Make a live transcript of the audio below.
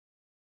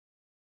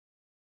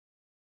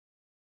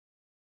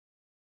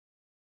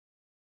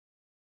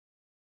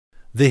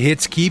The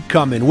hits keep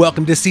coming.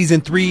 Welcome to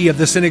Season 3 of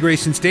the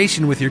Syntegration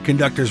Station with your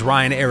conductors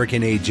Ryan, Eric,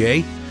 and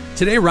AJ.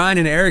 Today, Ryan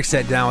and Eric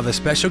sat down with a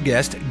special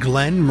guest,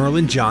 Glenn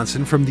Merlin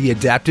Johnson from the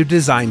Adaptive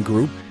Design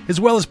Group, as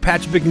well as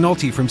Patch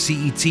McNulty from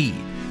CET.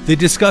 They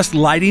discussed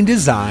lighting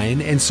design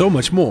and so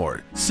much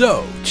more.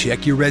 So,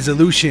 check your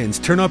resolutions,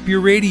 turn up your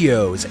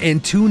radios,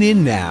 and tune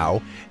in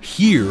now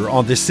here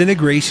on the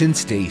Syntegration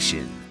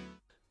Station.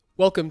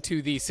 Welcome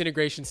to the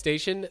Syntegration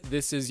Station.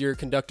 This is your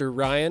conductor,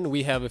 Ryan.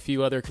 We have a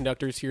few other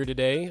conductors here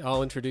today.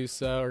 I'll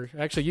introduce, or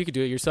actually you could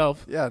do it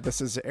yourself. Yeah,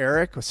 this is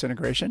Eric with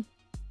Syntegration.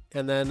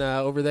 And then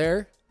over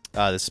there.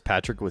 This is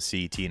Patrick with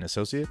CET and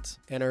Associates.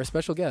 And our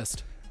special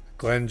guest.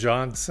 Glenn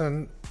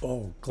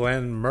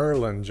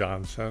Merlin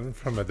Johnson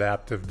from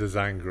Adaptive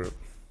Design Group.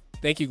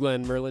 Thank you,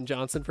 Glenn Merlin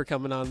Johnson, for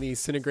coming on the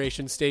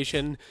Syntegration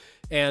Station.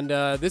 And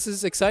this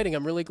is exciting.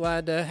 I'm really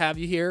glad to have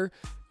you here.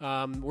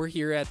 We're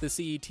here at the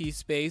CET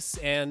space,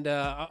 and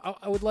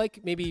I would like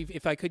maybe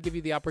if I could give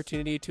you the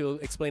opportunity to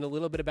explain a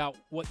little bit about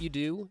what you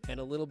do and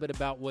a little bit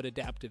about what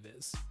Adaptive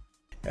is.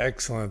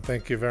 Excellent.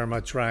 Thank you very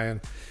much, Ryan.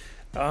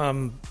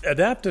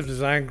 Adaptive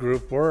Design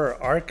Group, we're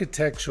an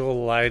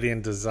architectural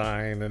lighting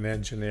design and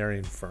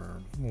engineering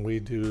firm.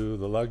 We do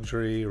the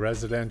luxury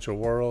residential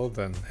world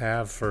and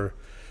have for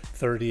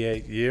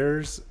 38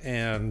 years,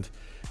 and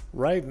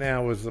right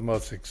now is the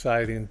most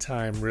exciting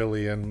time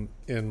really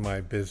in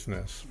my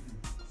business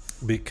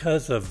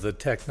because of the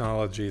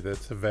technology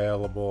that's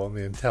available and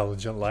the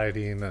intelligent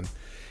lighting and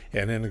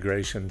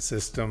integration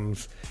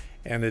systems.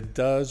 And it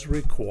does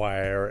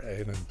require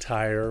an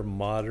entire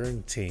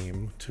modern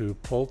team to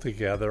pull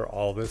together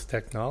all this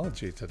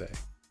technology today.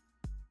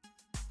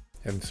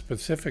 And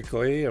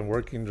specifically, and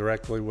working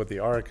directly with the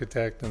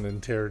architect and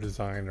interior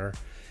designer,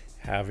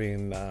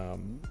 having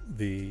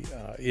the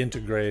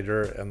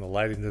integrator and the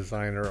lighting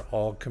designer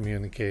all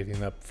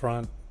communicating up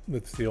front,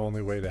 that's the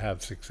only way to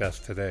have success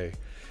today.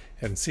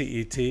 And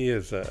CET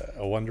is a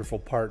wonderful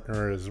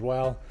partner as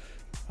well.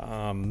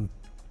 And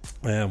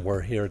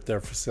we're here at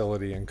their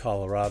facility in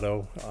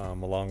Colorado,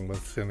 along with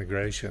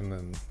Syntegration,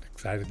 and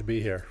excited to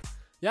be here.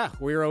 Yeah,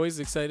 we're always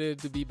excited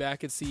to be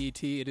back at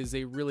CET. It is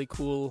a really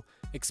cool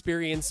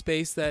experience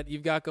space that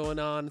you've got going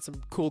on.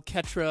 Some cool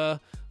Ketra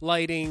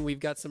lighting.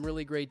 We've got some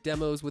really great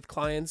demos with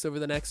clients over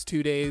the next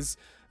 2 days.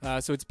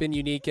 So it's been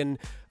unique. And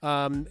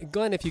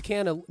Glenn, if you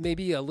can,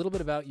 maybe a little bit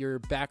about your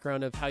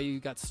background of how you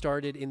got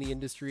started in the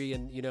industry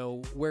and, you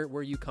know,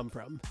 where you come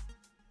from.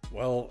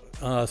 Well,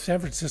 San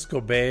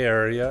Francisco Bay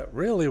Area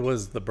really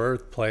was the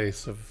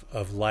birthplace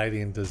of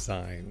lighting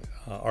design,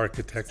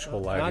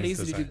 architectural lighting design. Not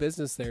easy to do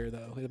business there,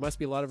 though. There must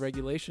be a lot of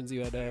regulations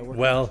you had to work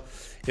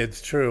with.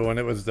 It's true, and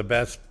it was the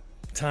best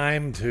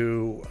time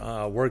to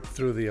work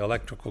through the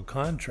electrical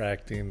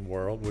contracting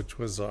world, which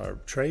was our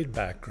trade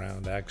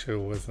background.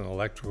 Actually, it was in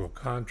electrical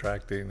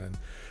contracting and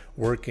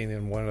working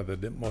in one of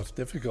the most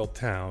difficult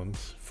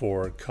towns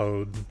for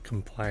code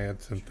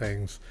compliance and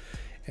things.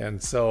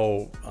 And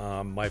so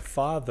my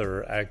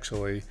father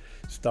actually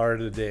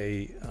started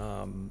a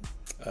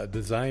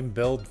design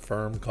build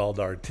firm called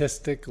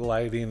Artistic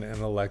Lighting and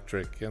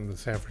Electric in the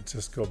San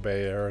Francisco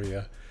Bay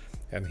Area.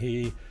 And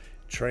he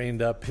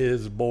trained up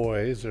his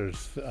boys,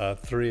 there's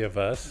three of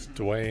us,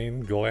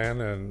 Dwayne, Glenn,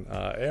 and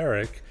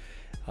Eric,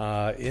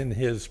 in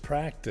his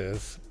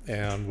practice.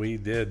 And we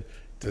did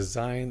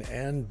design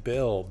and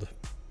build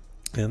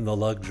in the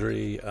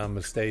luxury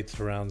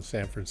estates around the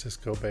San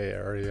Francisco Bay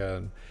Area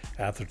and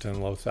Atherton,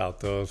 Los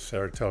Altos,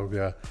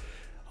 Saratoga,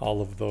 all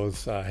of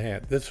those.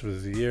 This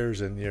was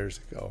years and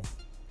years ago.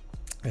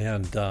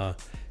 And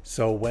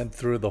so went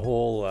through the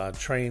whole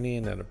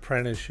training and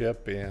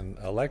apprenticeship in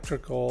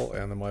electrical.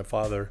 And then my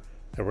father,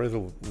 there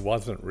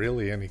wasn't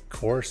really any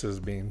courses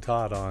being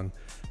taught on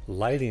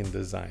lighting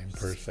design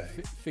per se.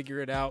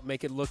 Figure it out,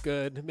 make it look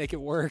good, make it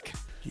work.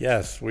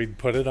 Yes, we'd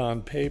put it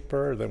on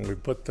paper, then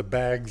we'd put the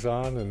bags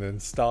on and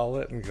install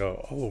it and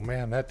go, oh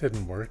man, that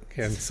didn't work.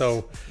 And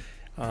so,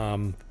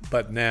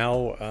 but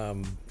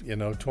now,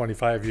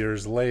 25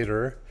 years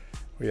later,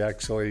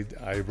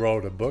 I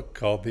wrote a book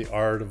called The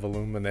Art of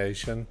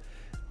Illumination,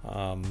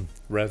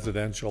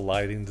 Residential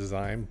Lighting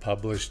Design,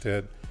 published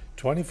it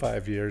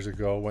 25 years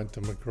ago, went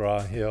to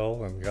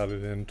McGraw-Hill and got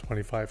it in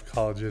 25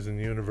 colleges and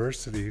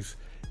universities,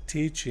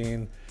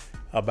 teaching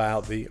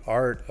about the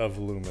art of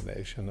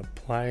illumination,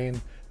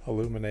 applying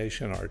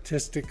illumination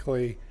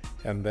artistically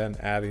and then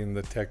adding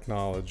the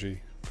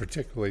technology.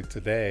 Particularly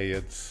today,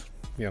 it's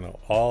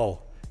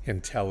all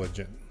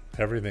intelligent.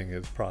 Everything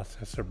is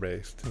processor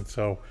based. And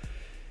so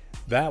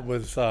that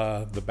was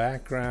the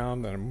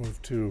background. And I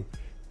moved to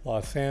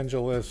Los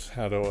Angeles,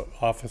 had an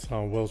office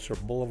on Wilshire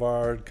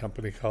Boulevard,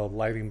 company called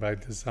Lighting by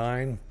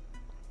Design.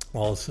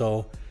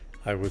 Also,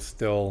 I was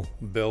still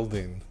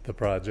building the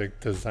project,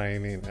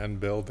 designing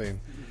and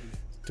building,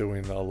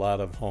 doing a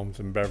lot of homes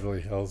in Beverly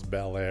Hills,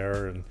 Bel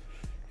Air,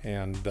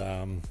 and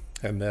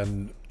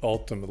then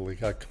ultimately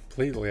got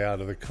completely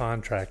out of the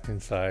contracting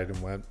side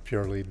and went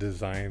purely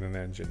design and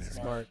engineering.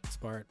 Smart.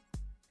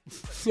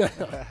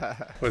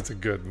 was a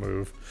good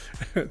move.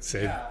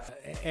 Saved.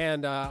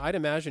 And I'd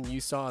imagine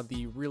you saw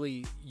the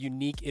really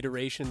unique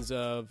iterations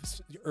of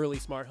early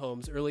smart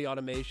homes, early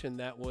automation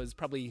that was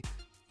probably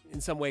in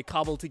some way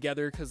cobbled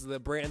together because the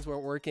brands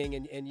weren't working,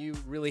 and you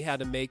really had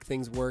to make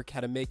things work,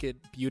 had to make it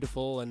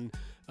beautiful. And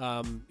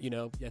I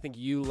think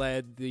you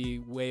led the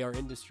way our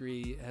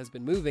industry has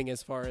been moving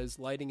as far as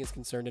lighting is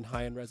concerned in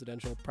high-end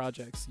residential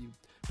projects. You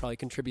probably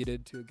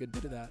contributed to a good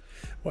bit of that.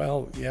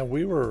 Well, yeah,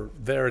 we were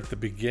there at the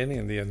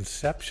beginning, the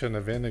inception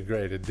of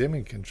integrated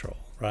dimming control,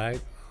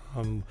 right?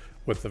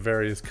 With the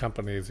various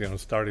companies,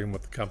 starting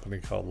with the company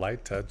called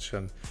Light Touch,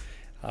 and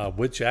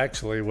which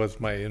actually was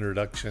my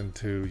introduction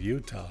to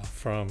Utah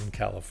from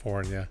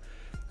California,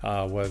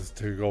 was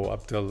to go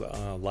up to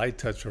Light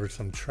Touch for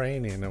some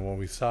training. And when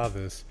we saw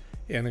this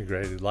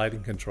integrated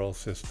lighting control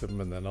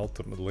system and then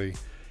ultimately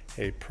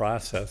a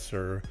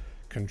processor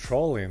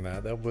controlling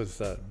that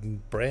was a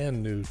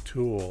brand new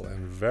tool and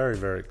very,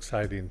 very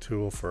exciting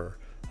tool for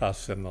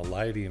us in the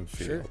lighting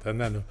field. Sure.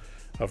 And then,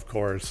 of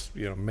course,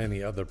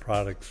 many other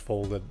products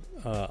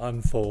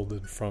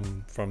unfolded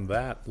from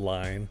that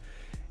line.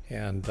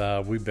 And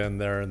we've been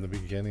there in the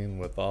beginning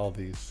with all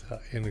these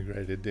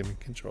integrated dimming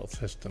control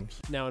systems.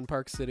 Now in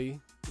Park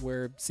City,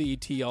 where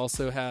CET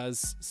also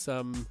has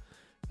some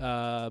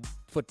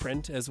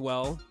footprint as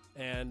well.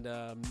 And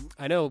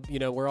I know,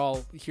 we're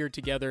all here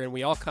together and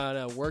we all kind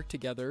of work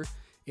together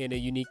in a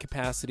unique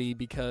capacity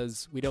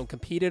because we don't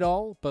compete at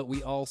all, but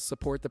we all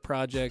support the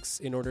projects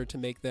in order to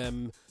make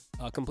them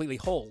completely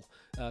whole.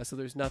 So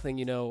there's nothing,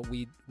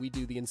 we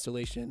do the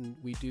installation,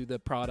 we do the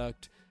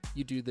product,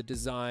 you do the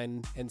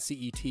design, and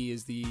CET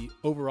is the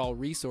overall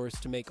resource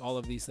to make all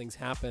of these things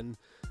happen,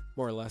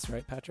 more or less,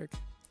 right, Patrick?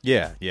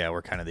 Yeah,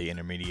 we're kind of the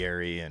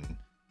intermediary, and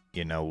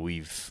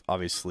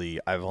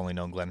I've only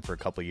known Glenn for a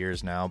couple of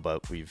years now,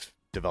 but we've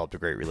developed a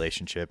great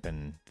relationship,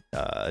 and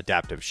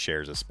Adaptive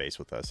shares a space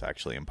with us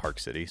actually in Park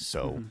City.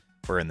 So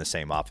we're in the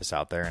same office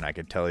out there, and I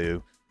could tell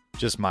you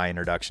just my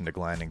introduction to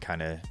Glenn and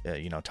kind of,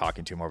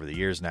 talking to him over the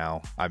years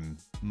now, I'm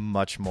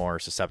much more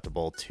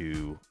susceptible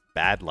to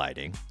bad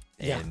lighting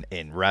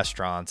in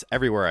restaurants.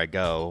 Everywhere I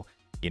go,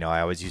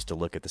 I always used to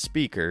look at the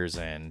speakers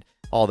and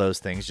all those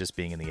things just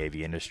being in the AV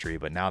industry,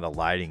 but now the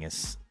lighting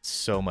is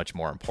so much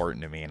more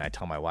important to me. And I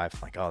tell my wife,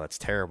 I'm like, oh, that's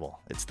terrible.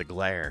 It's the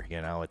glare,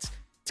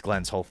 it's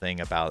Glenn's whole thing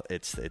about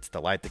it's the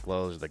light that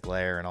glows, the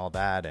glare and all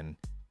that. And,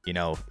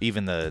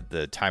 even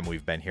the time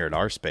we've been here at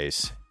our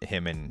space,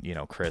 him and,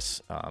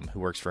 Chris, who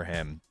works for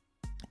him,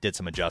 did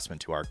some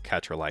adjustment to our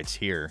catcher lights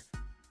here.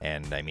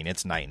 And I mean,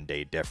 it's night and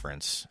day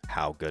difference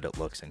how good it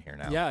looks in here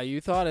now. Yeah, you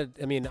thought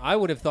I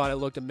would have thought it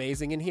looked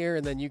amazing in here.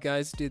 And then you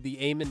guys did the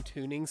aim and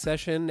tuning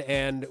session,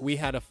 and we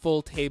had a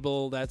full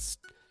table that's,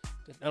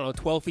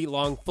 12 feet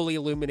long, fully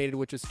illuminated,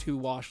 with just 2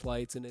 wash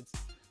lights. And it's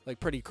like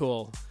pretty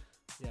cool.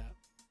 Yeah.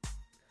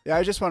 Yeah,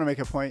 I just want to make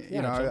a point.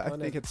 Yeah, I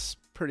think it's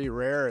pretty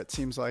rare, it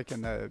seems like,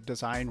 in the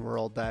design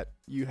world that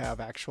you have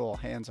actual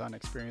hands-on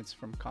experience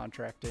from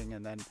contracting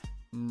and then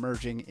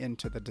merging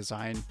into the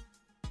design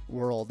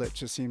world. It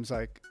just seems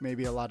like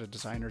maybe a lot of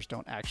designers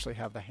don't actually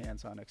have the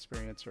hands-on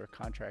experience or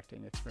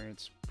contracting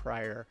experience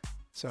prior.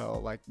 So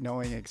like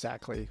knowing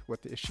exactly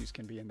what the issues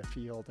can be in the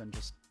field and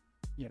just,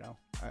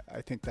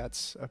 I think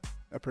that's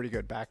a pretty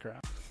good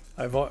background.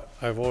 I've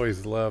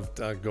always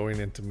loved going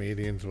into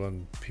meetings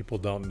when people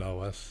don't know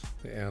us,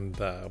 and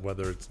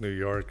whether it's New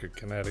York or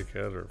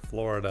Connecticut or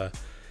Florida,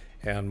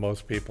 and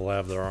most people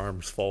have their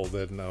arms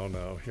folded.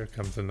 No, here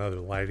comes another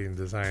lighting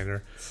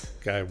designer,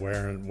 guy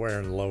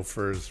wearing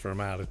loafers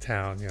from out of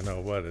town.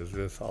 What is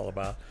this all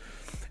about?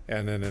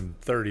 And then in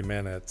 30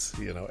 minutes,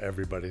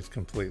 everybody's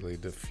completely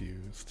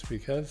diffused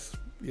because,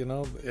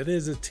 it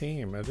is a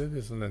team. It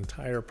is an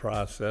entire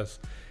process,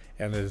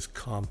 and it is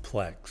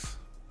complex.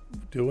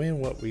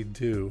 Doing what we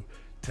do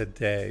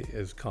today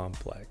is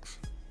complex.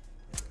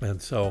 And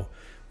so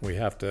we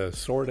have to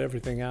sort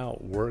everything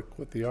out, work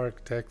with the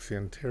architects, the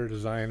interior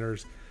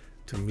designers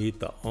to meet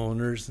the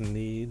owner's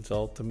needs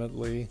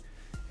ultimately,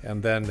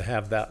 and then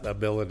have that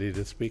ability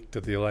to speak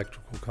to the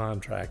electrical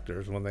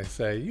contractors when they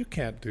say, you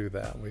can't do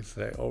that. And we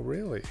say, oh,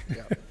 really?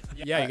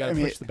 Yeah, you got to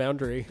push the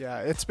boundary. Yeah,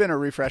 it's been a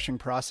refreshing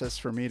process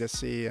for me to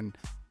see, and,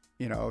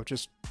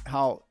 just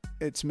how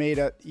it's made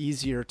it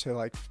easier to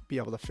like be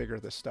able to figure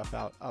this stuff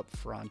out up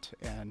front.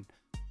 And,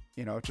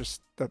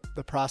 just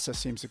the process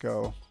seems to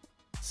go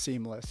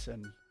seamless,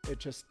 and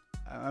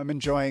I'm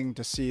enjoying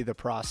to see the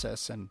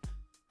process and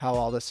how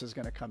all this is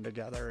going to come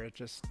together. It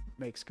just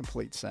makes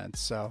complete sense.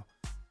 So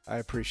I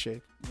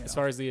appreciate as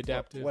far as the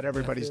adaptive what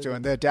everybody's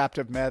doing, the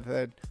adaptive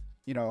method,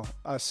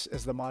 us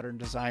as the modern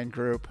design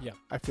group. Yeah.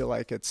 I feel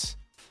like it's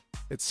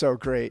so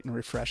great and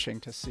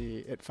refreshing to see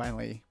it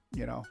finally,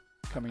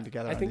 coming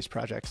together on these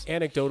projects.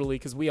 Anecdotally,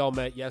 because we all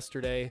met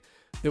yesterday,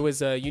 there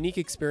was a unique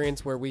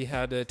experience where we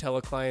had to tell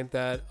a client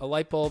that a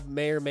light bulb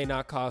may or may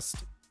not cost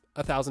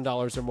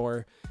 $1,000 or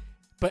more.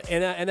 But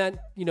and that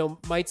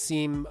might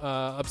seem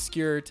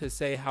obscure to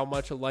say how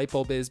much a light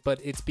bulb is, but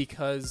it's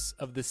because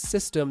of the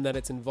system that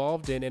it's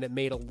involved in, and it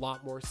made a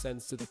lot more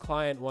sense to the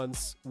client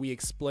once we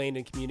explained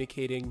and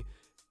communicating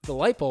the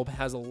light bulb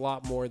has a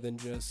lot more than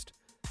just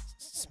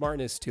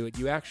smartness to it.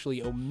 You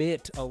actually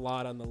omit a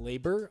lot on the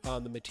labor,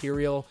 on the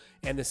material,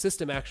 and the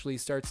system actually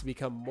starts to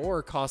become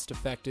more cost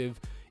effective,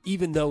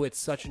 even though it's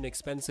such an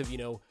expensive,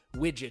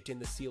 widget in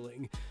the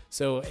ceiling.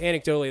 So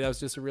anecdotally, that was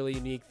just a really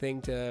unique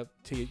thing to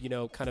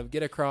kind of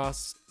get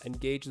across,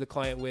 engage the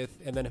client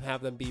with, and then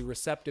have them be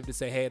receptive to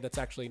say, hey, that's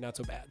actually not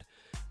so bad.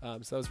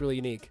 So that was really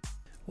unique.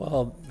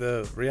 Well,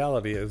 the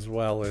reality as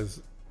well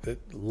is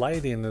that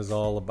lighting is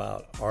all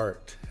about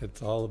art.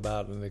 It's all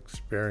about an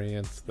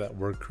experience that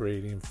we're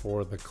creating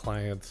for the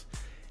clients.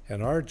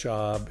 And our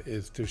job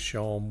is to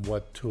show them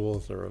what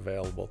tools are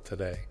available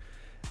today.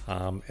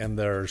 And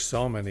there are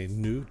so many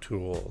new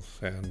tools,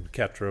 and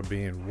Ketra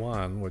being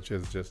one, which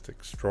is just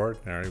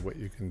extraordinary what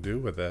you can do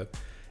with it.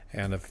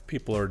 And if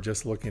people are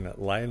just looking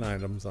at line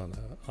items on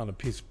a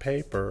piece of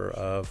paper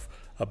of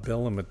a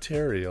bill of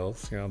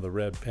materials, the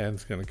red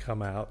pen's going to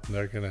come out and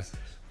they're going to,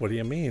 what do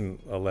you mean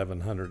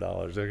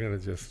 $1,100? They're going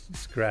to just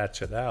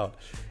scratch it out.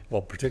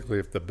 Well, particularly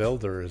if the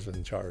builder is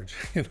in charge,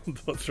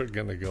 those are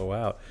going to go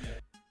out.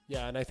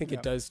 Yeah, and I think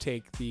it does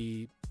take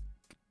the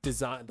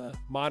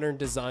modern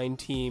design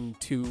team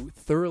to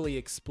thoroughly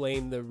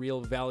explain the real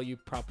value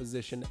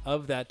proposition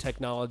of that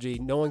technology.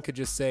 No one could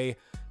just say,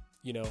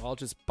 I'll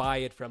just buy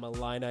it from a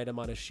line item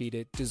on a sheet.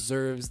 It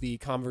deserves the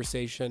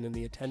conversation and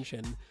the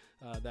attention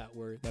that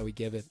we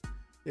give it.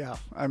 Yeah,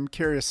 I'm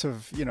curious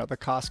of, the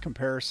cost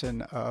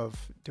comparison of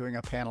doing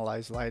a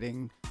panelized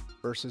lighting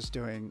versus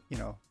doing,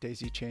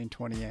 daisy chain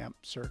 20 amp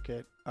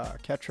circuit,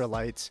 Ketra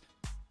lights,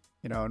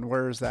 and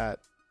where's that,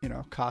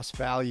 cost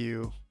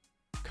value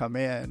come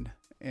in,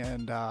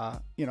 and,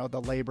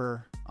 the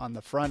labor on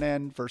the front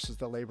end versus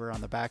the labor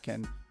on the back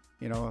end,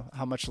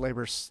 how much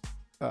labor's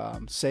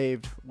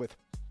saved with,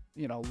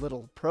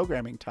 little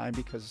programming time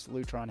because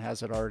Lutron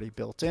has it already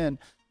built in.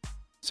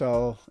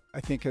 So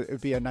I think it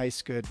would be a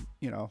nice, good,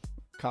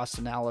 cost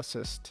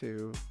analysis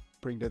to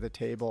bring to the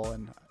table.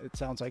 And it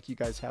sounds like you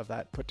guys have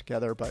that put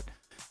together, but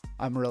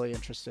I'm really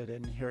interested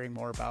in hearing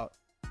more about,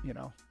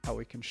 how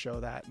we can show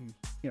that. And,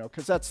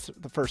 because that's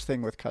the first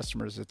thing with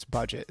customers, it's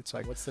budget. It's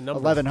like, what's the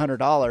number?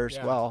 $1,100.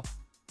 Yeah. Well,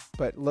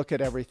 but look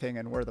at everything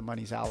and where the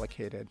money's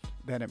allocated,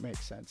 then it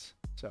makes sense.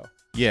 So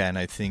yeah, and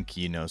I think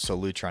so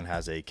Lutron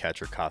has a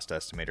Ketra cost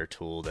estimator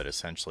tool that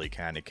essentially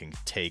kind of can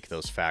take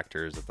those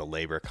factors of the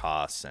labor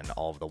costs and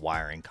all of the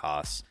wiring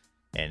costs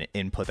and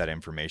input that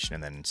information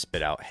and then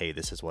spit out, hey,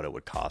 this is what it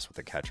would cost with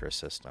a Ketra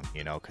system,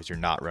 because you're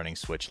not running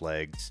switch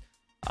legs.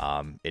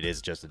 It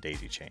is just a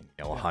daisy chain.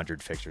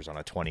 100 fixtures on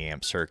a 20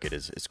 amp circuit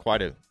is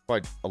quite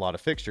a lot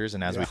of fixtures,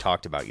 and as we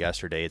talked about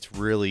yesterday, it's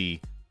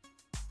really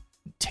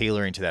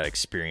tailoring to that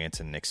experience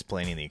and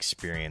explaining the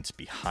experience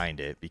behind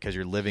it, because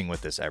you're living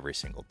with this every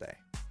single day.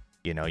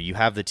 You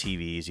have the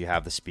TVs, you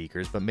have the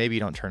speakers, but maybe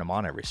you don't turn them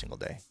on every single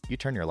day. You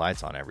turn your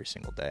lights on every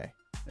single day.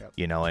 Yep.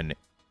 And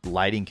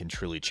lighting can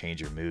truly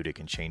change your mood. It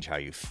can change how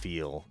you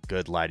feel.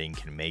 Good lighting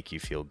can make you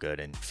feel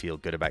good and feel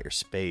good about your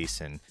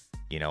space. And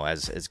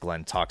as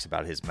Glenn talks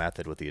about his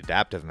method with the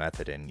adaptive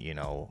method and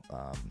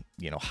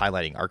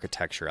highlighting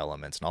architecture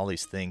elements and all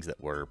these things that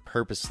were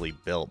purposely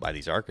built by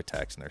these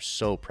architects, and they're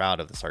so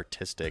proud of this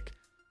artistic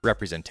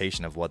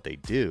representation of what they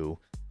do,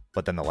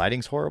 but then the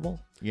lighting's horrible.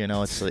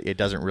 It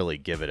doesn't really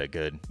give it a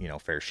good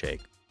fair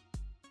shake.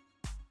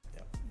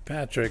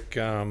 Patrick,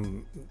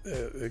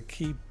 a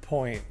key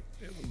point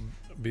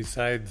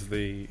besides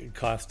the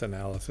cost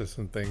analysis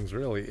and things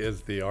really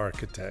is the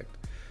architect.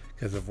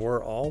 Because if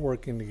we're all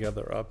working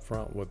together up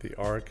front with the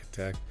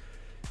architect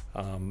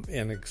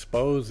in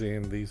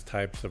exposing these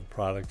types of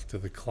products to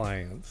the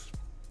clients,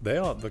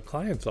 the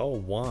clients all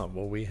want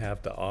what we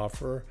have to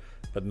offer,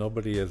 but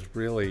nobody is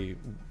really,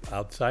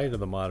 outside of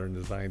the modern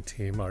design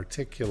team,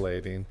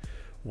 articulating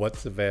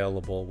what's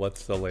available,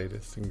 what's the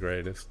latest and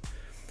greatest.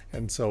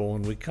 And so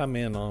when we come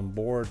in on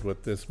board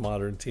with this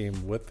modern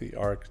team, with the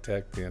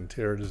architect, the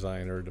interior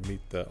designer, to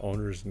meet the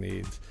owner's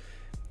needs,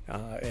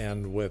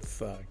 and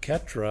with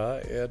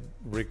Ketra, it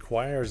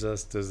requires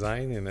us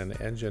designing and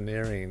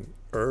engineering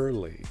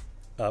early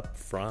up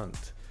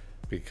front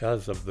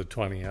because of the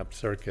 20 amp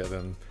circuit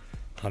and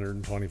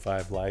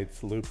 125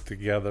 lights looped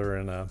together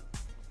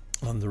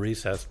on the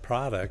recessed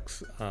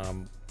products.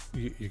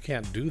 You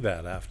can't do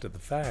that after the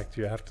fact.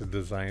 You have to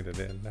design it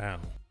in now.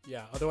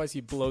 Yeah, otherwise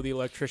you blow the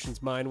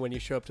electrician's mind when you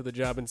show up to the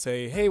job and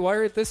say, hey,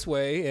 wire it this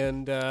way,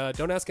 and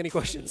don't ask any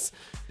questions.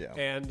 Yeah.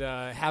 And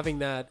having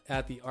that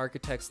at the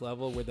architect's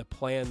level where the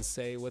plans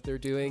say what they're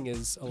doing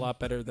is a lot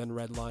better than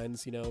red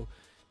lines,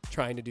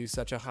 trying to do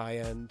such a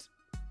high-end,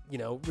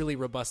 really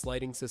robust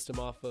lighting system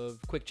off of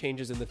quick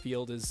changes in the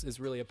field is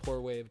really a poor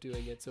way of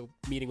doing it. So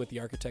meeting with the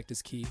architect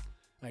is key.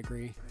 I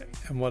agree.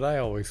 And what I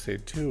always say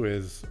too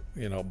is,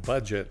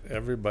 budget.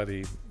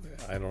 Everybody,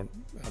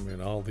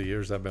 all the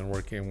years I've been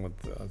working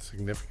with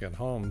significant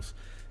homes,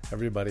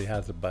 everybody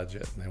has a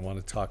budget and they want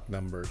to talk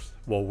numbers.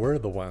 Well, we're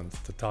the ones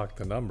to talk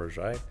the numbers,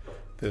 right?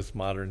 This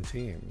modern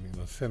team,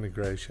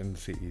 Syntegration,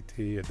 CET,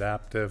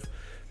 Adaptive,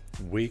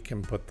 we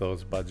can put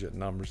those budget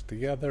numbers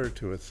together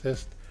to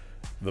assist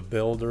the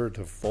builder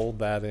to fold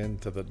that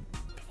into the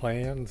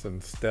plans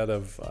instead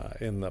of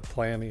in the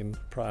planning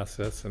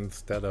process,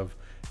 instead of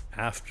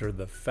after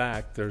the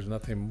fact. There's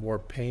nothing more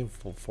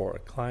painful for a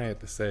client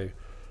to say,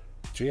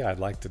 gee, I'd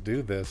like to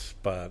do this,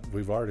 but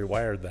we've already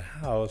wired the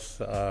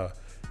house,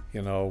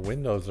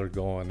 windows are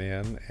going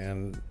in,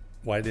 and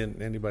why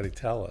didn't anybody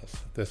tell us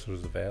this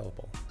was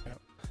available? Yeah.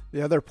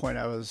 The other point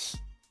I was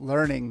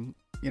learning,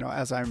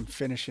 as I'm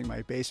finishing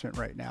my basement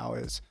right now,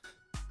 is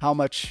how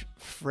much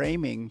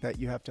framing that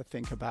you have to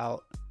think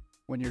about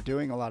when you're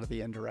doing a lot of the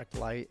indirect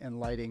light and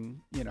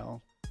lighting,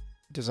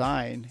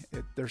 design.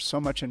 There's so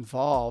much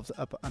involved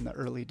up on the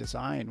early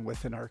design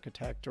with an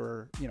architect,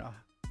 or,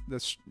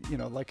 this,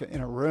 like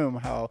in a room,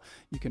 how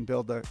you can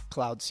build the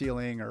cloud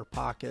ceiling or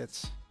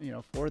pockets,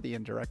 for the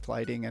indirect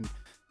lighting, and,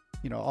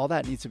 all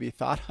that needs to be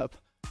thought up,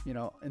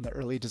 in the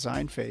early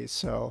design phase.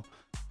 So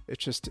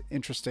it's just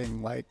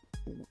interesting, like,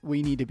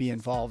 we need to be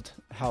involved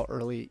how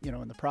early,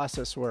 in the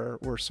process, where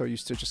we're so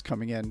used to just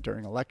coming in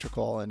during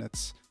electrical, and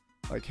it's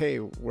like, hey,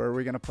 where are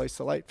we going to place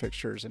the light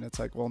fixtures? And it's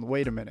like, well,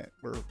 wait a minute,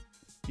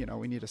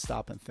 we need to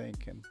stop and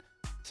think. And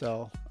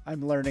so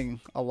I'm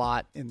learning a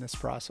lot in this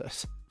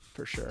process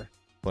for sure.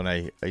 Well,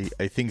 and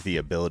I think the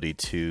ability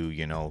to,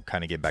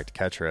 kind of get back to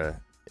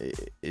Ketra,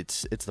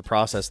 it's the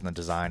process and the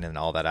design and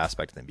all that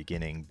aspect in the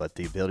beginning, but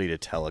the ability to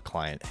tell a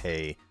client,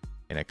 hey,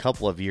 in a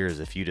couple of years,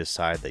 if you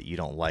decide that you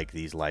don't like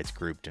these lights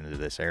grouped into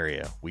this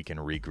area, we can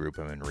regroup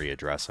them and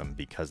readdress them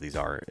because these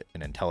are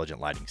an intelligent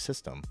lighting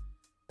system.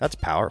 That's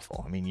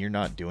powerful. I mean, you're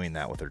not doing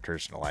that with a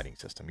traditional lighting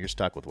system. You're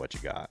stuck with what you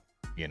got,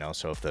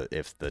 So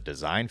if the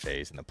design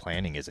phase and the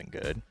planning isn't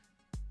good,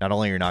 not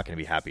only you're not going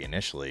to be happy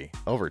initially,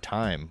 over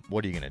time,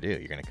 what are you going to do?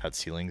 You're going to cut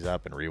ceilings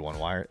up and re-one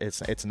wire?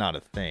 It's not a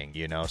thing,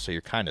 So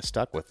you're kind of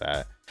stuck with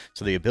that.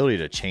 So the ability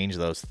to change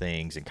those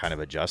things and kind of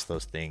adjust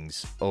those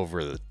things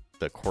over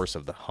the course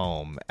of the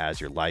home as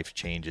your life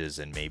changes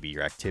and maybe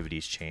your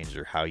activities change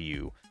or how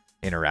you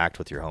interact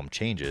with your home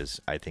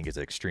changes, I think is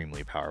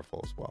extremely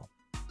powerful as well.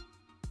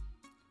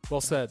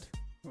 Well said.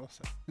 Well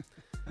said.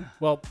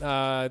 Well,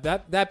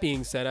 that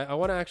being said, I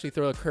want to actually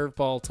throw a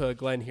curveball to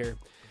Glenn here.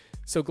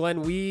 So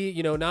Glenn,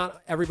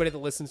 not everybody that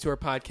listens to our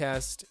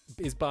podcast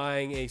is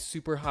buying a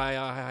super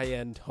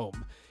high-end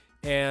home.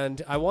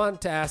 And I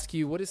want to ask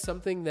you, what is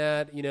something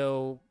that,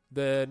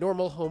 the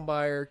normal home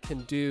buyer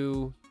can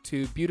do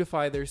to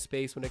beautify their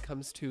space when it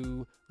comes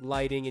to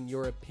lighting, in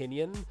your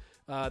opinion,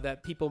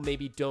 that people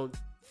maybe don't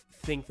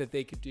think that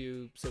they could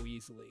do so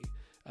easily?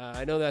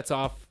 I know that's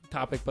off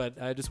topic,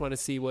 but I just want to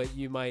see what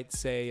you might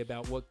say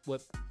about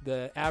what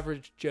the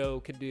average Joe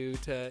can do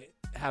to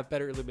have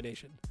better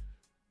illumination.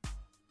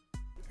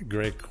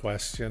 Great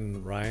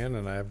question, Ryan,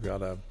 and I've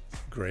got a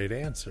great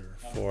answer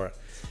for it.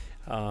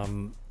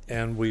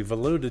 And we've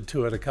alluded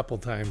to it a couple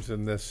times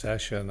in this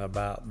session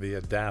about the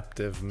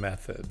adaptive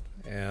method.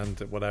 And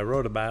what I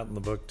wrote about in the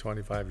book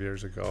 25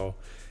 years ago,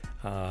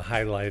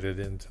 highlighted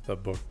into the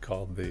book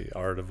called The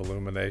Art of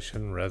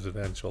Illumination,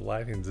 Residential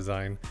Lighting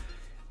Design,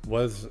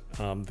 was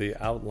the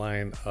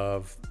outline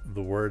of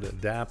the word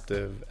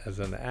adaptive as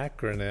an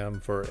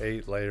acronym for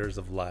 8 layers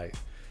of light.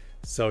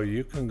 So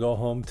you can go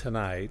home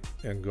tonight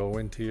and go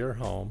into your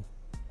home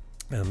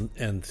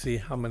and see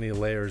how many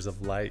layers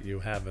of light you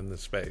have in the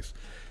space.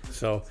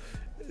 So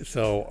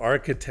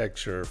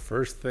architecture,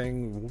 first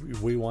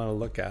thing we want to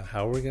look at,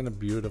 how are we going to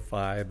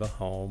beautify the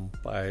home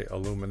by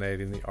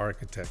illuminating the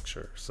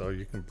architecture? So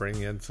you can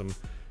bring in some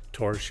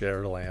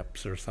torchère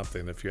lamps or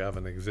something if you have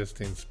an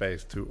existing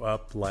space to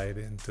uplight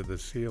into the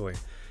ceiling.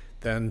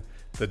 Then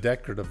the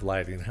decorative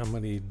lighting, how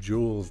many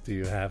jewels do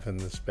you have in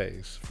the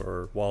space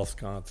for wall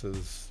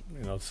sconces,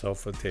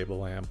 sofa table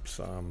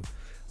lamps,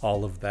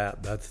 all of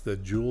that. That's the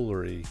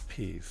jewelry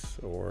piece,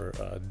 or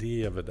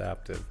D of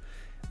adaptive.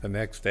 The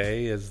next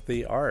A is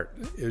the art.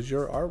 Is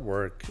your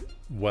artwork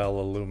well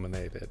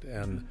illuminated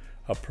and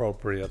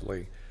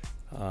appropriately?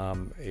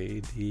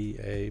 ADAP,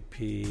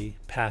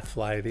 path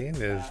lighting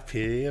is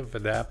P of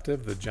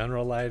adaptive. The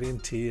general lighting,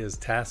 T is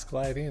task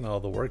lighting. All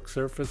the work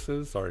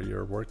surfaces, are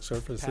your work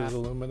surfaces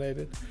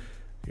illuminated?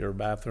 Your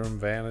bathroom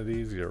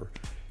vanities, your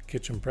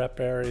kitchen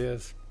prep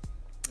areas.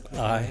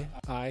 I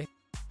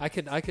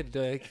could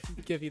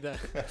give you that.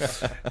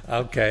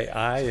 Okay,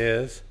 I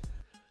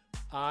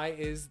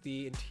is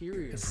the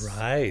interiors.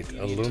 Right.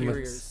 The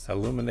interiors.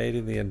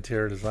 Illuminating the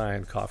interior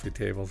design, coffee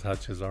tables,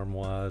 hutches,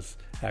 armoires,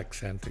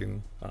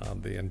 accenting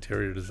the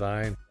interior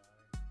design.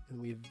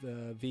 And we've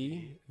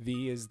V.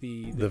 V is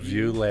the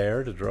view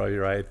layer to draw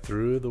your eye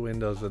through the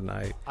windows at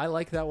night. I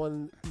like that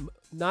one.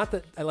 Not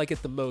that I like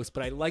it the most,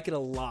 but I like it a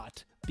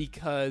lot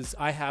because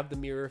I have the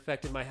mirror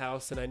effect in my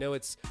house, and I know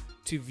it's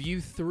to view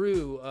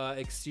through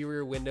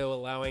exterior window,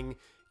 allowing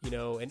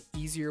an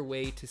easier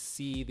way to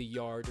see the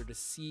yard or to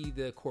see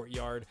the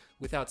courtyard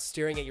without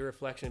staring at your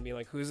reflection and being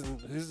like, who's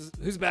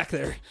back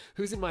there?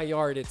 Who's in my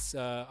yard? It's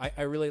I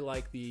really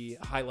like the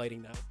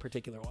highlighting that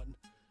particular one.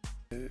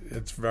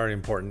 It's very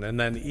important. And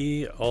then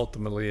E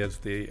ultimately is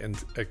the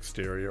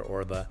exterior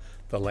or the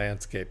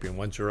landscaping.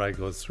 Once your eye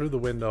goes through the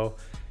window,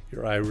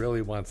 your eye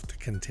really wants to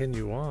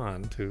continue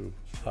on to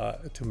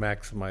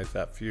maximize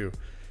that view.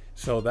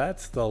 So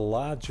that's the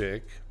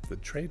logic, the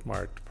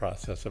trademarked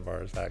process of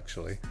ours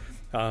actually.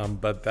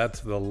 But that's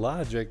the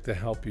logic to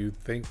help you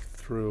think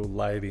through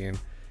lighting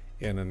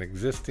in an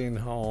existing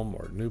home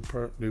or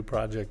new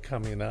project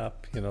coming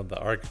up. The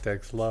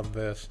architects love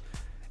this,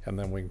 and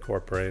then we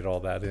incorporate all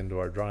that into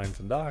our drawings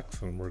and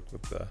docs and work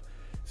with the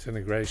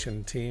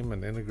integration team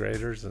and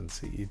integrators and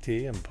CET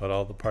and put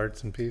all the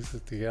parts and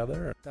pieces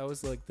together. That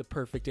was like the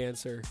perfect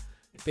answer.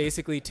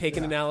 Basically, take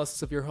an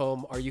analysis of your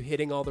home. Are you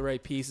hitting all the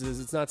right pieces?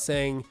 It's not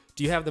saying,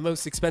 do you have the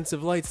most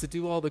expensive lights to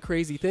do all the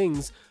crazy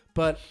things?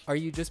 But are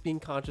you just being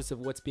conscious of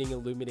what's being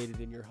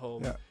illuminated in your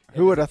home? Yeah.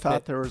 Who would have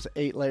thought there was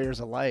 8 layers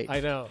of light? I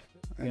know.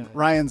 And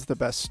Ryan's the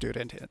best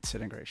student at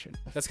integration.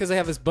 That's because I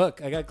have his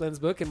book. I got Glenn's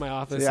book in my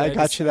office. Yeah, I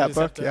got you that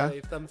book. Yeah,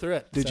 thumb through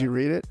it. Did you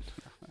read it?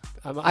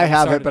 I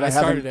have it, but I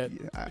started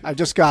haven't. it. I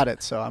just got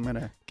it, so I'm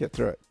gonna get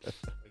through it.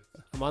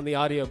 I'm on the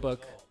audio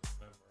book.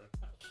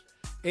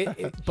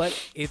 But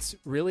it's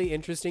really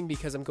interesting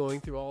because I'm going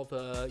through all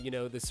the,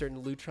 the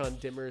certain Lutron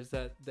dimmers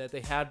that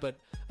they had, but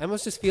I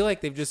almost just feel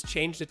like they've just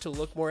changed it to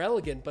look more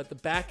elegant. But the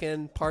back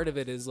end part of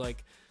it is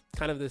like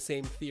kind of the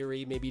same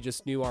theory, maybe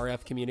just new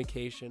RF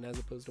communication as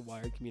opposed to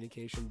wired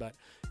communication. But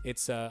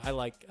it's I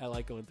like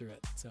going through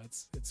it, so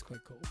it's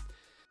quite cool.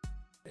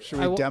 Should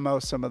we demo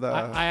some of the?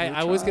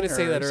 I was going to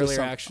say that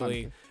earlier.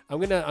 Actually, I'm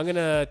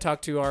gonna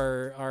talk to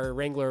our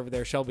wrangler over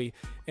there, Shelby.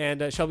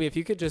 And Shelby, if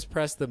you could just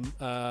press the,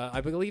 I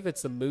believe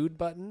it's the mood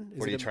button.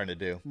 What are you trying to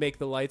do? Make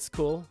the lights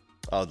cool.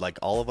 Oh, like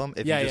all of them?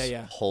 If you just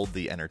hold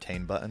the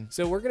entertain button.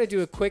 So we're gonna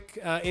do a quick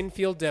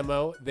infield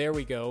demo. There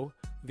we go.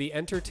 The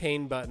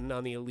entertain button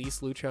on the Elise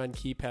Lutron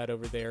keypad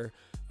over there.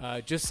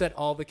 Just set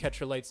all the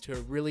catcher lights to a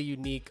really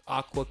unique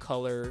aqua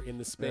color in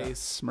the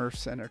space. Yeah,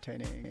 Smurfs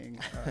entertaining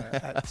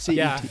at CET.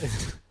 Yeah.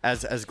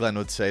 As Glenn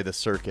would say, the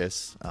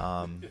circus.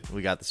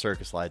 We got the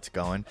circus lights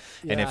going.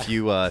 Yeah. And if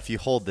you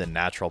hold the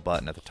natural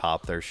button at the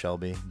top there,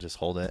 Shelby, just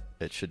hold it.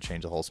 It should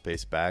change the whole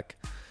space back.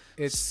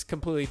 It's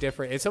completely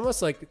different. It's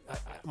almost like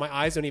my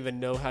eyes don't even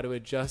know how to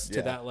adjust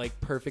to that like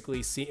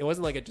perfectly see. It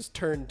wasn't like it just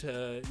turned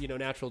to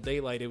natural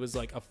daylight. It was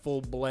like a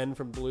full blend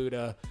from blue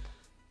to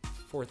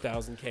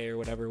 4000K or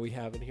whatever we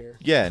have in here.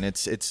 Yeah, and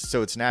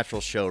it's natural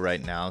show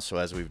right now. So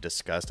as we've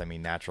discussed, I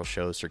mean, natural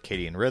show,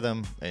 circadian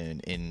rhythm, and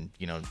in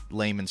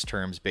layman's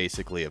terms,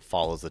 basically it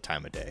follows the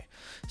time of day.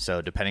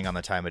 So depending on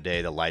the time of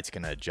day, the light's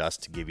going to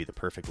adjust to give you the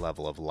perfect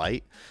level of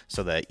light,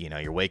 so that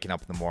you're waking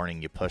up in the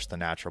morning, you push the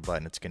natural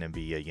button, it's going to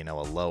be a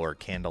lower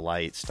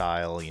candlelight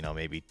style,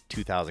 maybe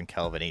 2000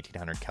 Kelvin,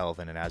 1800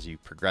 Kelvin, and as you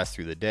progress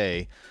through the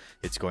day,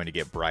 it's going to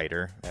get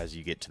brighter. As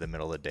you get to the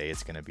middle of the day,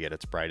 it's going to be at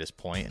its brightest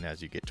point, and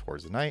as you get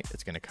towards the night,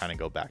 it's going to kind of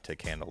go back to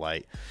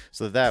candlelight.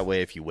 So that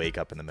way, if you wake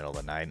up in the middle of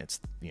the night and it's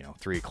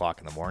 3 o'clock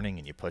in the morning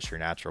and you push your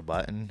natural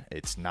button,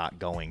 it's not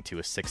going to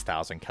a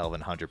 6000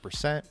 Kelvin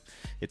 100%.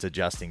 It's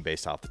adjusting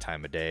based off the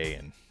time of day,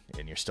 and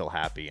you're still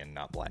happy and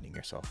not blinding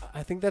yourself.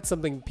 I think that's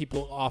something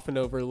people often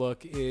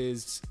overlook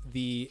is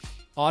the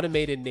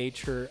automated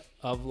nature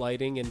of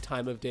lighting and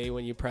time of day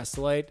when you press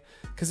the light.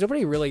 Because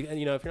nobody really, if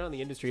you're not in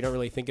the industry, you don't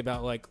really think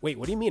about like, wait,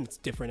 what do you mean it's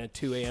different at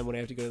 2 a.m. when I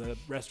have to go to the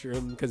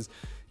restroom because,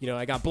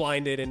 I got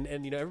blinded and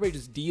everybody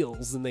just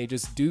deals and they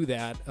just do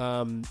that.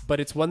 But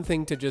it's one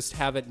thing to just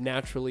have it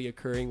naturally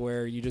occurring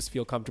where you just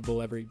feel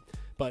comfortable every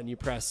button you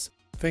press.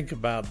 Think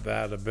about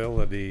that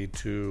ability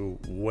to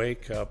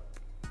wake up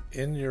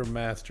in your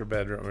master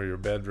bedroom or your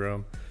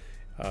bedroom,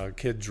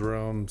 kids'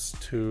 rooms,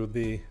 to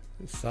the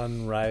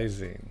sun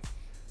rising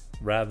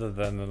rather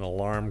than an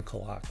alarm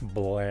clock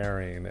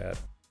blaring at,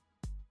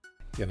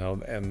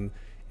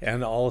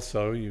 and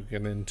also you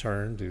can in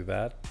turn do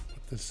that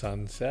with the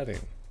sun setting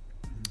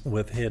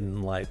with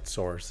hidden light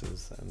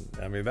sources. And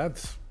I mean,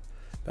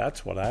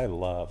 that's what I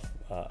love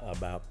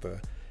about the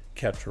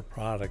Ketra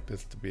product,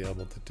 is to be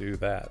able to do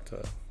that,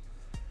 to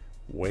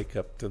wake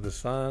up to the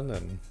sun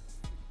and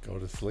go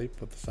to sleep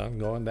with the sun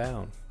going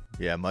down.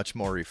 Yeah, much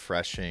more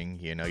refreshing.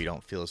 You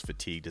don't feel as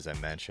fatigued as I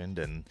mentioned,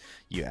 and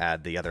you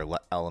add the other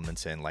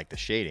elements in, like the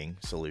shading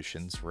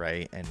solutions,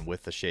 right? And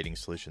with the shading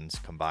solutions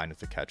combined with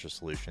the catcher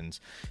solutions,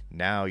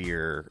 now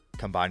you're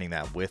combining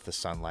that with the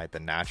sunlight, the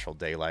natural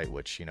daylight,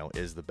 which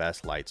is the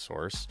best light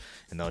source.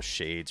 And those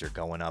shades are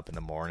going up in the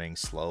morning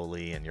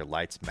slowly, and your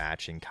light's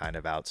matching kind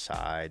of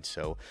outside.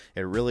 So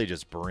it really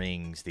just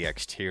brings the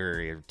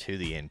exterior to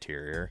the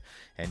interior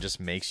and just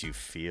makes you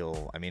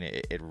feel. I mean,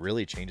 it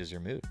really changes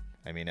your mood.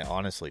 I mean, it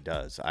honestly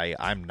does.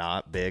 I'm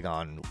not big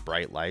on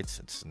bright lights.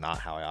 It's not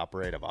how I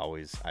operate.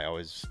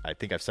 I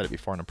think I've said it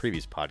before in a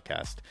previous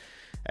podcast.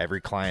 Every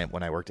client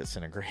when I worked at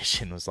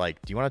Syntegration was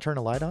like, do you want to turn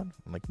a light on?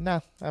 I'm like, nah,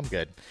 I'm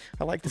good.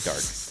 I like the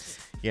dark,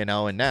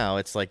 and now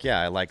it's like,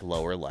 yeah, I like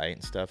lower light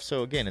and stuff.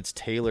 So again, it's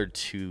tailored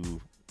to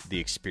the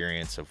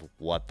experience of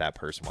what that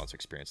person wants to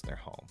experience in their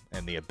home,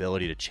 and the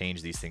ability to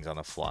change these things on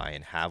the fly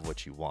and have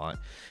what you want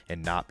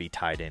and not be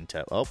tied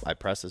into, I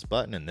press this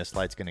button and this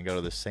light's going to go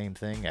to the same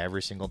thing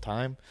every single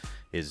time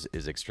is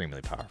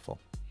extremely powerful.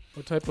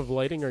 What type of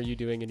lighting are you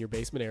doing in your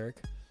basement, Eric?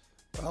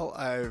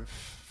 Well,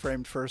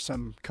 framed for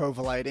some cove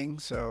lighting,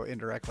 so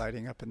indirect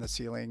lighting up in the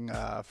ceiling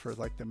for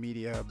like the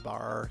media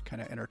bar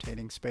kind of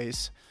entertaining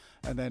space.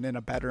 And then in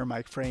a bedroom,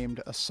 I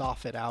framed a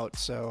soffit out,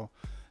 so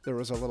there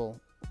was a little,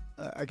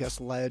 I guess,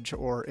 ledge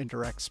or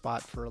indirect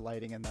spot for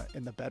lighting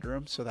in the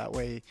bedroom, so that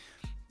way,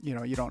 you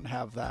know, you don't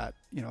have that,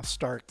 you know,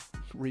 stark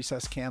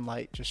recessed can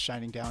light just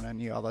shining down on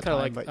you all the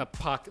time. Kind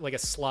of like like a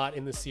slot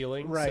in the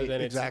ceiling. Right, so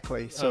then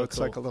exactly. So it's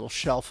cool. like a little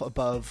shelf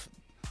above.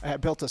 I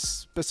had built a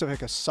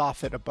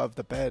soffit above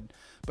the bed,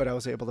 but I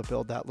was able to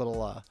build that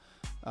little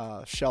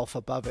shelf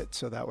above it,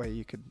 so that way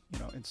you could, you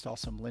know, install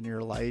some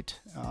linear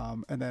light.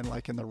 And then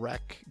like in the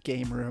rec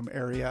game room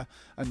area,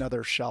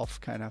 another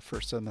shelf kind of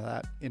for some of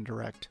that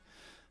indirect,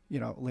 you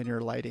know, linear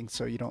lighting,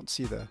 so you don't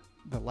see the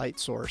light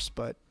source,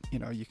 but you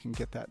know, you can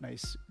get that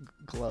nice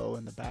glow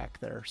in the back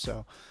there.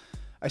 So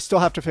I still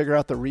have to figure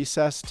out the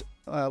recessed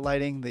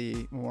lighting,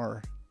 the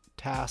more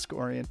task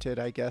oriented,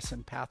 I guess,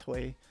 and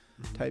pathway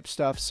type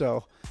stuff.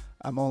 So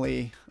I'm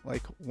only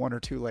like 1 or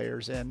 2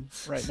 layers in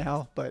right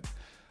now, but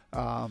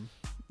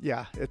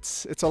yeah,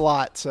 it's a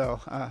lot. So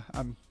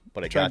I'm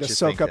But it trying got to you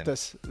soak thinking. up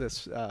this.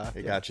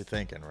 It got you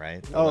thinking,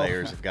 right? The Oh,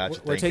 layers have got you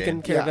We're thinking.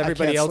 taking care of Yeah, I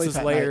everybody can't sleep else's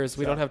at layers. night,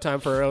 We so. don't have time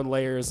for our own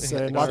layers.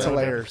 And, Lots of uh,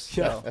 layers.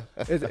 Yeah. So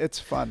it's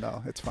fun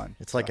though. It's fun.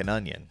 It's like an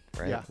onion,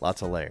 right? Yeah.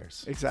 Lots of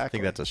layers. I Exactly.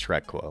 think that's a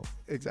Shrek quote.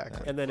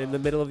 Exactly. And then in the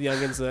middle of the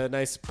onions, a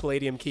nice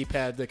palladium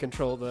keypad to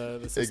control the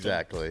system.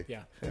 Exactly.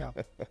 Yeah. Yeah,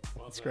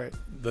 that's great.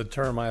 The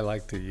term I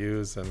like to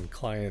use, and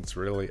clients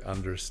really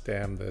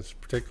understand this,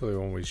 particularly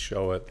when we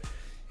show it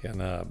in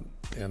a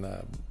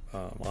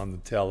on the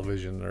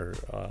television or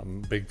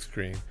big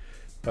screen.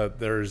 But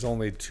there's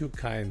only 2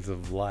 kinds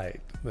of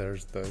light.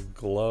 There's the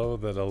glow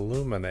that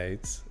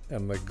illuminates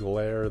and the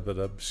glare that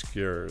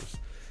obscures.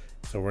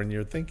 So when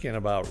you're thinking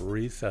about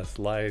recessed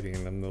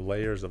lighting and the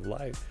layers of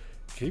light,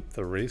 keep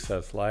the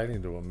recessed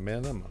lighting to a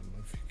minimum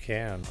if you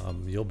can.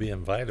 You'll be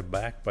invited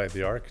back by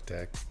the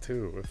architects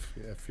too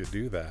if you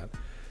do that,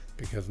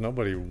 because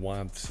nobody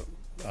wants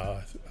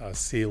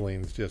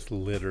ceilings just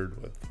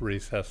littered with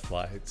recessed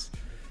lights.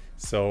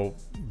 So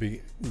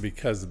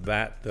because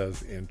that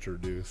does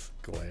introduce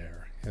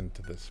glare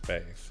into the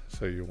space.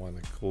 So you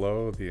want to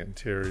glow the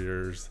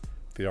interiors,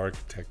 the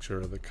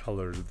architecture, the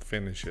colors, the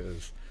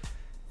finishes,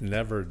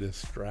 never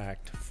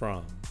distract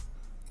from.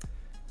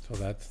 So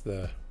that's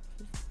the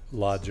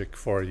logic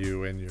for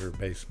you in your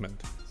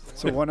basement.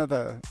 So one of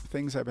the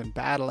things I've been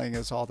battling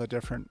is all the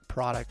different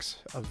products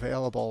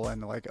available,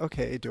 and like,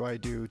 okay, do I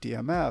do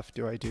DMF?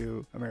 Do I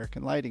do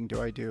American Lighting?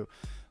 Do I do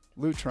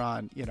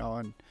Lutron? You know,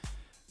 and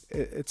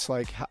it's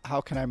like,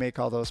 how can I make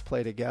all those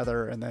play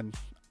together? And then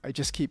I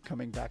just keep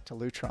coming back to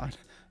Lutron,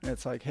 and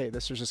it's like, hey,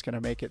 this is just going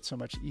to make it so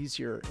much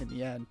easier in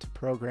the end to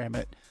program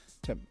it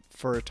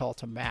for it all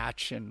to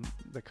match, and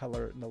the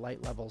color and the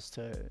light levels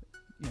to,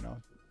 you know,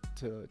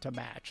 to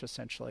match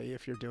essentially.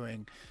 If you're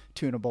doing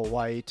tunable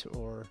white,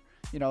 or,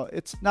 you know,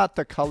 it's not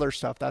the color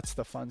stuff, that's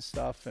the fun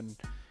stuff, and,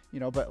 you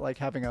know, but like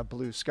having a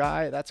blue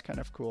sky, that's kind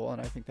of cool,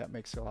 and I think that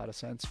makes a lot of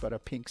sense. But a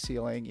pink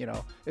ceiling, you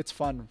know, it's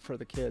fun for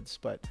the kids,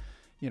 but,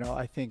 you know,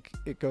 I think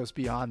it goes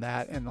beyond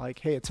that, and like,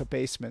 hey, it's a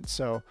basement,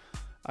 so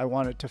I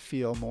want it to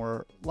feel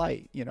more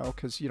light, you know,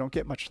 because you don't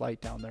get much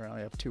light down there. I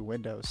only have 2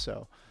 windows,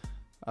 so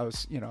I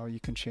was, you know, you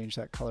can change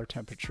that color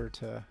temperature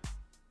to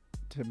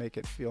make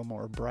it feel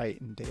more bright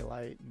in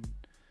daylight and,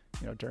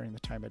 you know, during the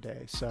time of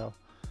day. So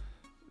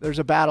there's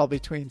a battle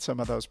between some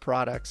of those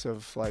products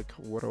of like,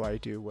 what do I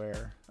do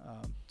where?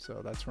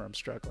 So that's where I'm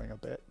struggling a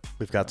bit.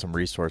 We've got some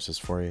resources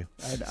for you.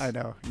 I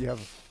know you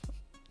have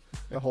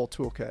the whole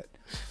toolkit.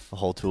 A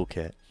whole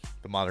toolkit.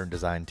 The modern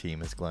design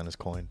team, as Glenn has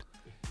coined.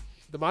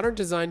 The modern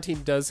design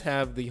team does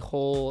have the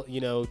whole,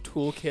 you know,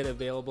 toolkit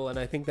available, and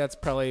I think that's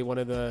probably one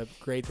of the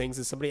great things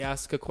is somebody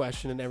asks a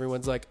question and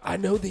everyone's like, I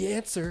know the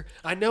answer.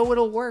 I know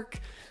it'll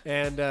work.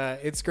 And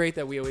it's great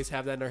that we always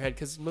have that in our head,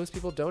 because most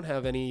people don't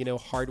have any, you know,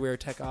 hardware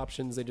tech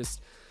options. They just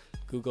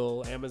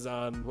Google,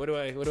 Amazon. What do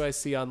I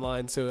see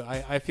online? So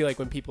I feel like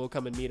when people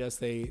come and meet us,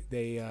 they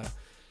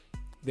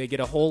get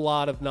a whole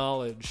lot of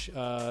knowledge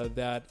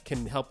that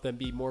can help them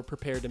be more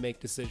prepared to make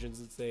decisions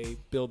as they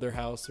build their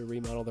house or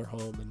remodel their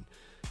home, and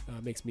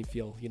makes me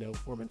feel, you know,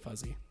 warm and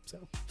fuzzy. So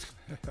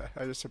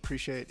I just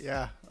appreciate,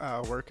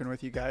 working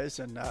with you guys,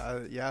 and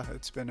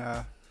it's been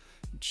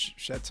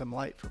shed some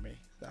light for me.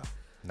 So.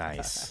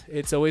 Nice.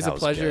 It's always That a was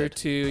pleasure good.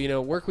 to, you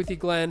know, work with you,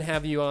 Glenn,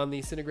 have you on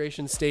the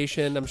Syntegration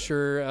Station. I'm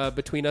sure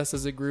between us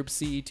as a group,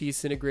 CET,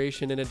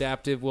 Syntegration, and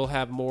Adaptive, we'll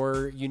have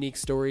more unique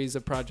stories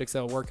of projects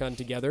that we'll work on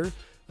together.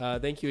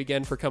 Thank you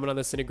again for coming on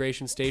the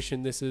Syntegration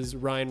Station. This is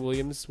Ryan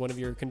Williams, one of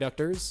your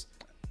conductors.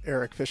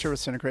 Eric Fisher with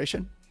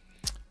Syntegration.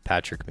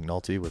 Patrick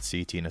McNulty with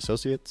CT and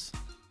Associates.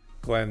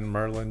 Glenn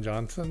Merlin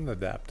Johnson,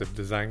 Adaptive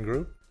Design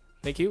Group.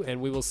 Thank you, and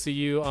we will see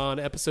you on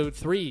episode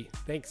 3.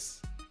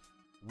 Thanks.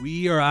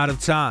 We are out of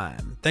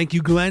time. Thank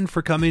you, Glenn,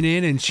 for coming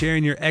in and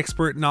sharing your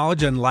expert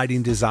knowledge on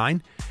lighting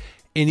design.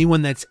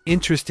 Anyone that's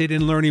interested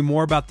in learning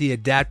more about the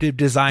Adaptive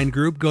Design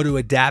Group, go to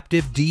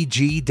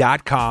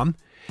adaptivedg.com.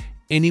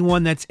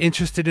 Anyone that's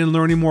interested in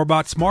learning more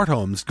about smart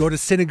homes, go to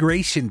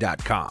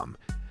syntegration.com.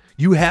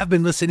 You have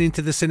been listening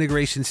to The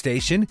Syntegration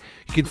Station.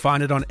 You can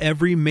find it on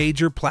every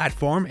major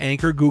platform,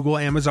 Anchor, Google,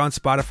 Amazon,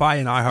 Spotify,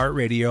 and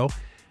iHeartRadio.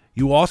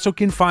 You also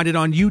can find it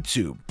on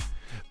YouTube.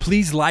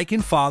 Please like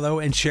and follow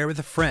and share with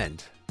a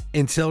friend.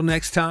 Until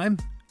next time,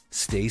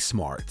 stay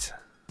smart.